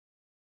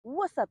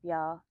What's up,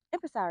 y'all?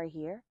 Empresario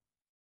here,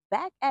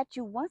 back at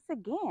you once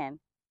again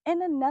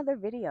in another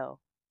video.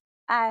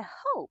 I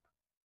hope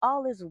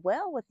all is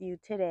well with you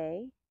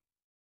today.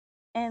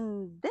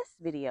 In this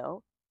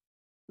video,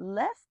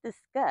 let's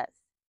discuss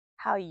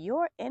how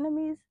your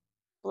enemies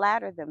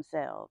flatter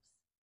themselves.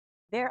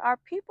 There are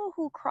people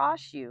who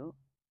cross you,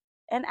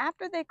 and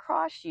after they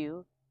cross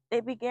you,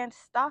 they begin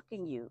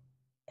stalking you,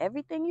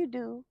 everything you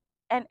do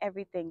and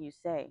everything you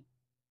say.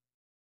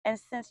 And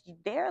since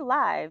their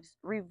lives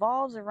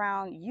revolves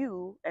around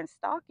you and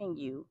stalking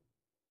you,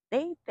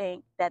 they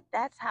think that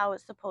that's how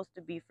it's supposed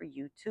to be for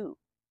you too.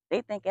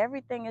 They think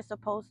everything is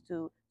supposed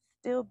to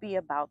still be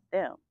about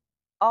them.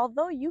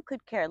 Although you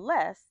could care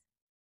less,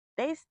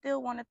 they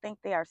still want to think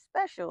they are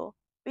special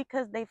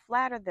because they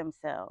flatter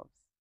themselves.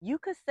 You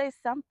could say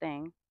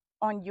something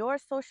on your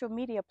social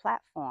media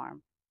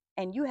platform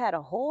and you had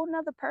a whole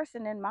nother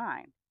person in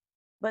mind,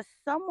 but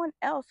someone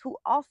else who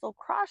also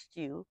crossed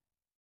you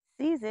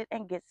sees it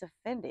and gets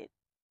offended.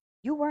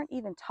 You weren't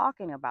even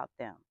talking about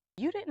them.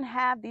 You didn't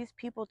have these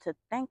people to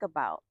think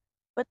about,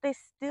 but they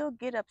still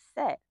get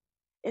upset.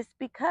 It's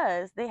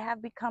because they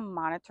have become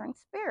monitoring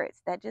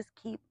spirits that just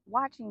keep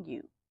watching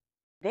you.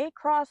 They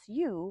cross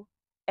you,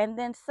 and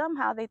then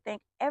somehow they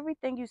think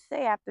everything you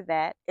say after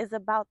that is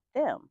about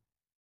them.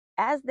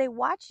 As they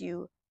watch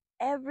you,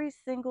 every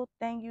single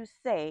thing you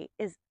say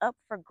is up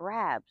for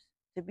grabs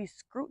to be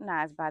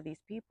scrutinized by these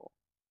people.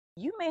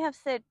 You may have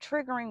said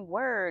triggering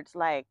words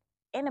like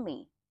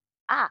enemy,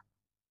 op,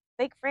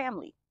 fake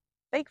family,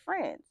 fake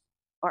friends,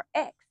 or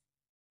ex.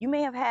 You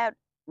may have had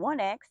one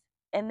ex,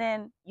 and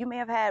then you may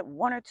have had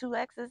one or two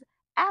exes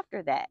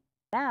after that.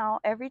 Now,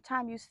 every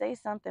time you say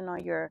something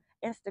on your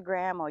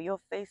Instagram or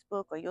your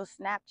Facebook or your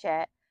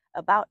Snapchat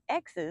about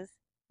exes,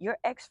 your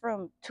ex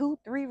from 2,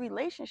 3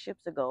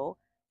 relationships ago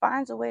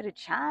finds a way to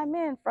chime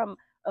in from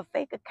a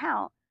fake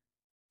account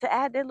to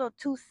add their little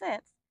 2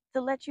 cents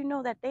to let you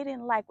know that they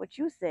didn't like what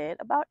you said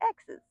about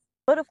exes.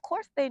 But of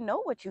course they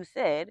know what you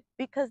said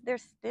because they're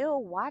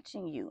still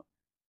watching you.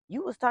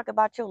 You was talking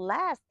about your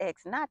last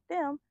ex, not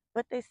them,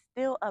 but they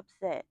still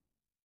upset.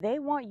 They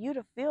want you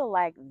to feel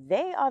like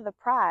they are the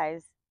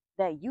prize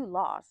that you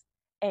lost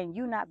and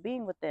you not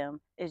being with them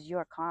is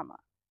your karma.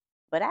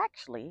 But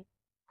actually,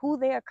 who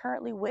they are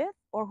currently with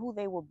or who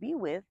they will be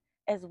with,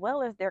 as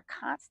well as their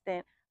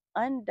constant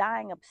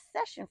undying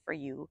obsession for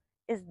you,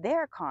 is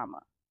their karma.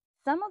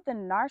 Some of the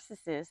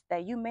narcissists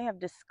that you may have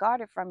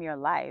discarded from your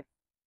life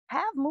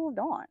have moved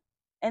on,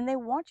 and they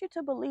want you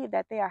to believe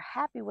that they are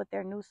happy with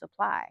their new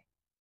supply.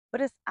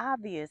 But it's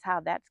obvious how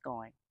that's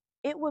going.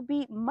 It would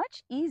be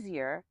much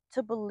easier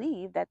to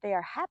believe that they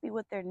are happy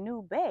with their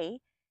new bae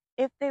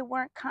if they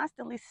weren't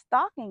constantly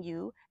stalking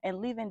you and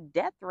leaving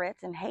death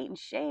threats and hate and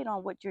shade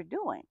on what you're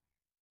doing.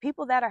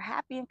 People that are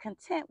happy and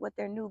content with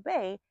their new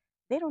bae,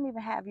 they don't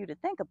even have you to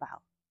think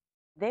about.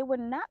 They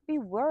would not be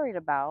worried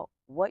about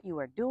what you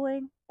are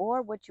doing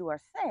or what you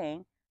are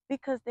saying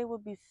because they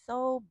would be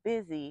so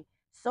busy,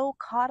 so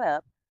caught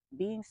up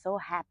being so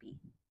happy.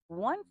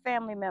 One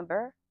family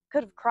member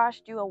could have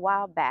crossed you a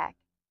while back,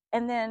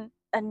 and then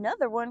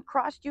another one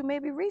crossed you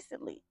maybe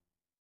recently.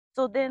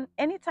 So then,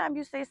 anytime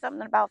you say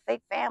something about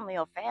fake family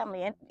or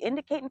family and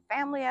indicating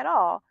family at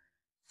all,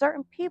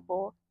 certain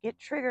people get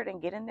triggered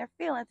and get in their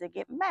feelings and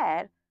get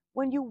mad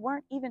when you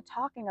weren't even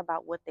talking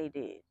about what they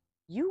did.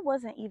 You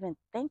wasn't even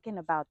thinking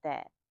about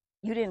that.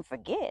 You didn't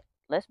forget.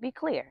 Let's be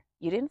clear.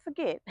 You didn't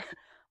forget.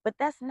 But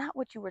that's not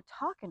what you were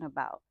talking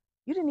about.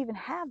 You didn't even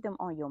have them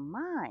on your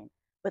mind.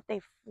 But they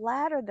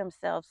flatter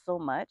themselves so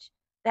much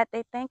that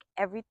they think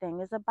everything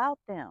is about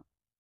them.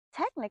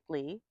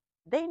 Technically,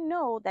 they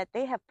know that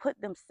they have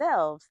put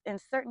themselves in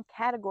certain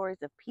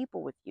categories of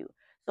people with you.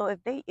 So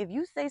if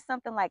you say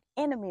something like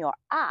enemy or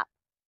op,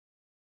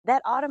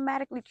 that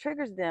automatically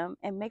triggers them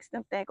and makes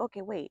them think,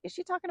 okay, wait, is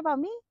she talking about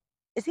me?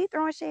 Is he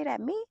throwing shade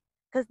at me?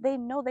 Because they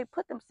know they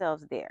put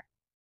themselves there.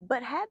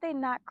 But had they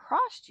not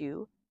crossed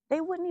you,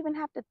 they wouldn't even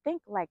have to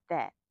think like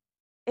that.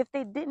 If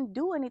they didn't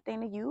do anything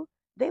to you,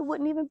 they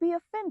wouldn't even be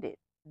offended.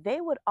 They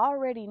would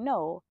already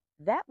know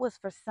that was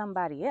for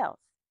somebody else.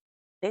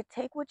 They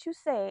take what you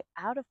say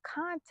out of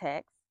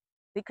context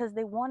because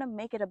they want to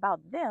make it about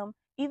them,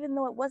 even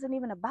though it wasn't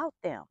even about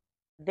them.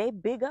 They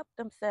big up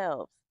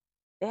themselves.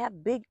 They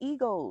have big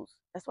egos.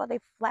 That's why they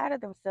flatter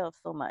themselves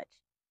so much.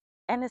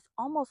 And it's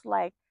almost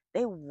like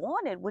they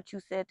wanted what you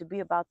said to be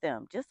about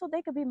them just so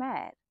they could be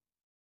mad.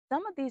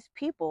 Some of these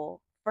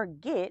people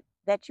forget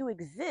that you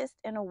exist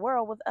in a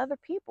world with other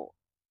people.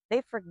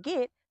 They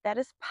forget that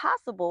it's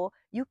possible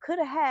you could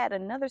have had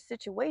another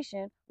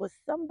situation with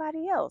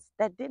somebody else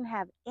that didn't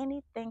have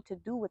anything to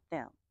do with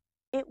them.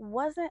 It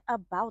wasn't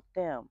about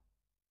them.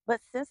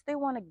 But since they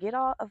want to get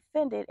all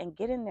offended and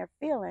get in their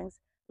feelings,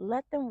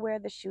 let them wear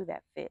the shoe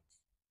that fits.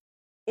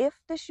 If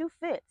the shoe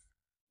fits,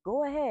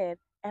 go ahead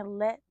and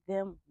let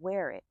them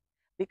wear it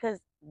because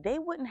they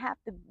wouldn't have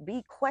to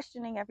be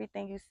questioning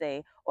everything you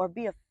say or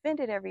be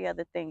offended every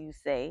other thing you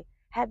say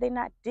had they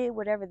not did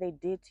whatever they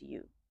did to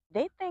you.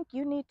 They think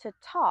you need to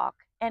talk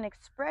and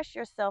express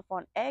yourself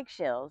on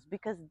eggshells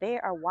because they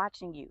are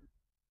watching you.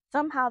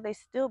 Somehow they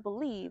still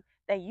believe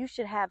that you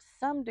should have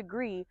some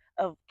degree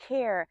of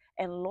care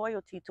and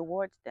loyalty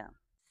towards them.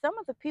 Some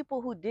of the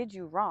people who did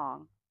you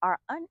wrong are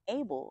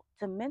unable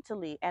to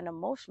mentally and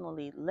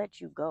emotionally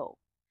let you go.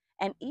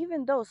 And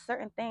even though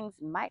certain things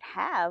might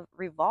have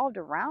revolved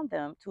around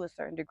them to a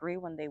certain degree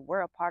when they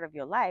were a part of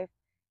your life,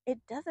 it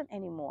doesn't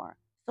anymore.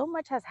 So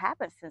much has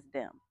happened since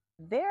then.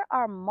 There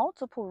are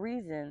multiple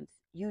reasons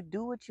you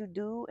do what you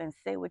do and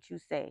say what you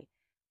say.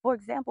 For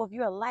example, if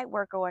you're a light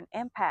worker or an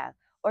empath,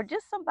 or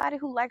just somebody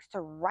who likes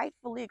to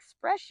rightfully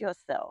express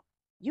yourself,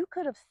 you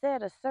could have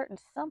said a certain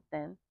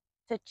something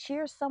to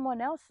cheer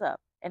someone else up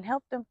and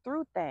help them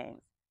through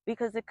things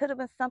because it could have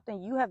been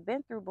something you have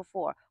been through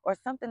before or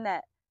something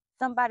that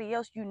somebody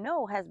else you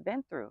know has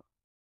been through.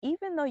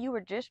 Even though you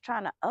were just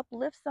trying to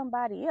uplift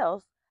somebody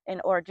else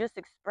and or just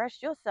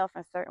express yourself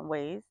in certain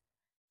ways,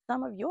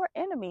 some of your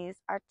enemies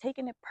are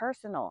taking it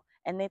personal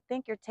and they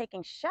think you're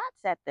taking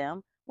shots at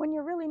them when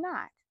you're really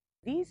not.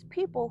 These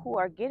people who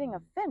are getting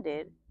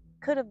offended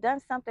could have done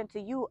something to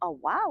you a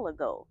while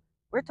ago.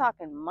 We're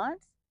talking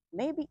months,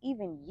 maybe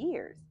even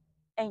years.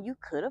 And you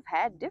could have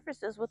had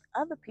differences with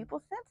other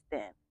people since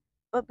then.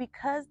 But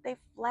because they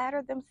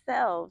flatter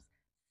themselves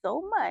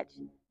so much,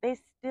 they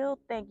still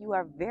think you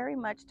are very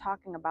much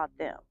talking about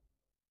them.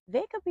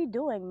 They could be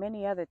doing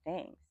many other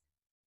things.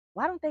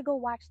 Why don't they go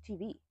watch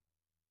TV?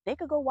 They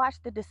could go watch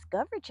the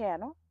Discovery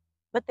Channel,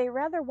 but they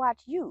rather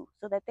watch you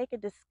so that they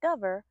could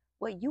discover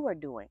what you are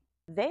doing.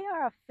 They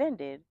are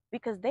offended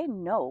because they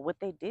know what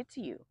they did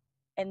to you,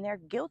 and their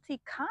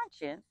guilty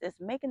conscience is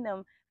making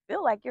them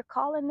feel like you're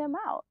calling them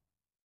out.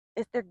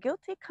 It's their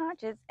guilty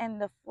conscience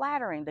and the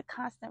flattering, the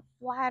constant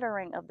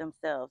flattering of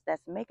themselves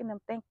that's making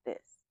them think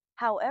this.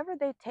 However,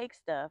 they take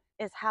stuff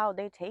is how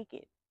they take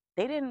it.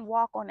 They didn't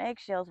walk on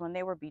eggshells when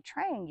they were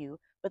betraying you,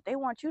 but they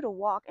want you to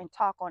walk and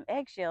talk on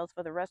eggshells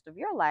for the rest of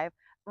your life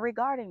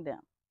regarding them.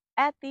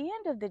 At the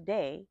end of the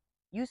day,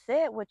 you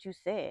said what you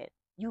said,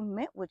 you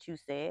meant what you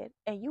said,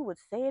 and you would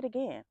say it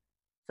again.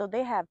 So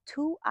they have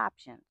two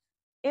options.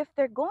 If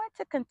they're going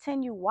to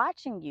continue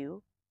watching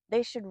you,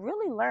 they should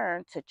really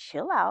learn to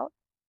chill out,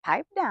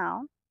 pipe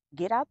down,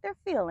 get out their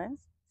feelings,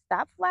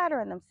 stop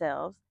flattering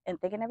themselves and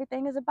thinking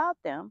everything is about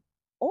them,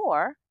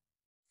 or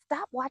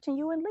stop watching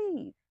you and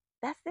leave.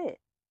 That's it.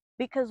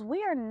 Because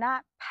we are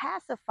not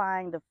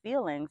pacifying the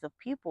feelings of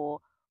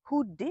people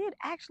who did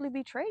actually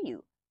betray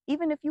you,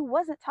 even if you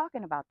wasn't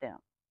talking about them.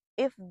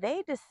 If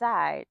they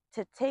decide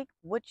to take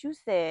what you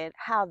said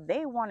how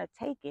they want to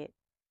take it,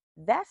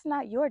 that's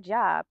not your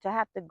job to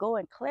have to go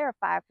and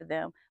clarify for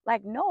them.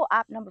 Like, no,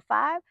 op number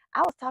 5,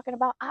 I was talking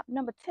about op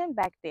number 10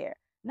 back there.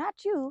 Not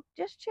you,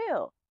 just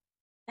chill.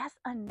 That's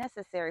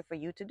unnecessary for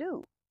you to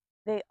do.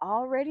 They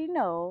already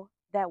know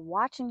that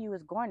watching you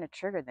is going to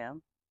trigger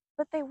them,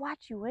 but they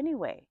watch you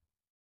anyway.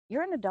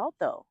 You're an adult,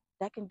 though,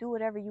 that can do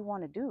whatever you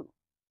want to do.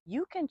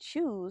 You can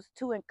choose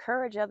to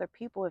encourage other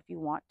people if you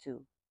want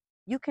to.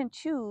 You can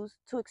choose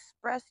to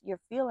express your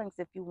feelings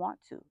if you want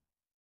to.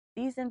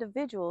 These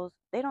individuals,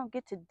 they don't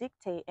get to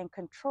dictate and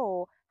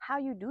control how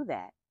you do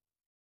that.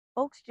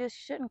 Folks just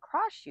shouldn't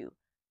cross you,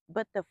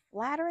 but the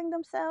flattering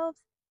themselves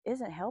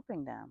isn't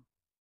helping them.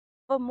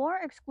 For more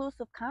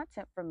exclusive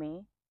content from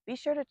me, be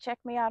sure to check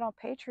me out on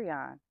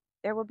Patreon.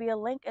 There will be a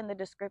link in the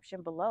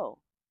description below.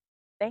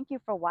 Thank you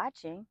for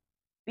watching.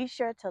 Be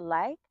sure to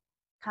like,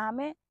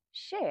 comment,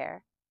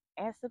 share,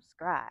 and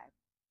subscribe.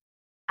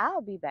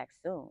 I'll be back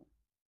soon.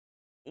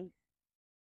 Peace.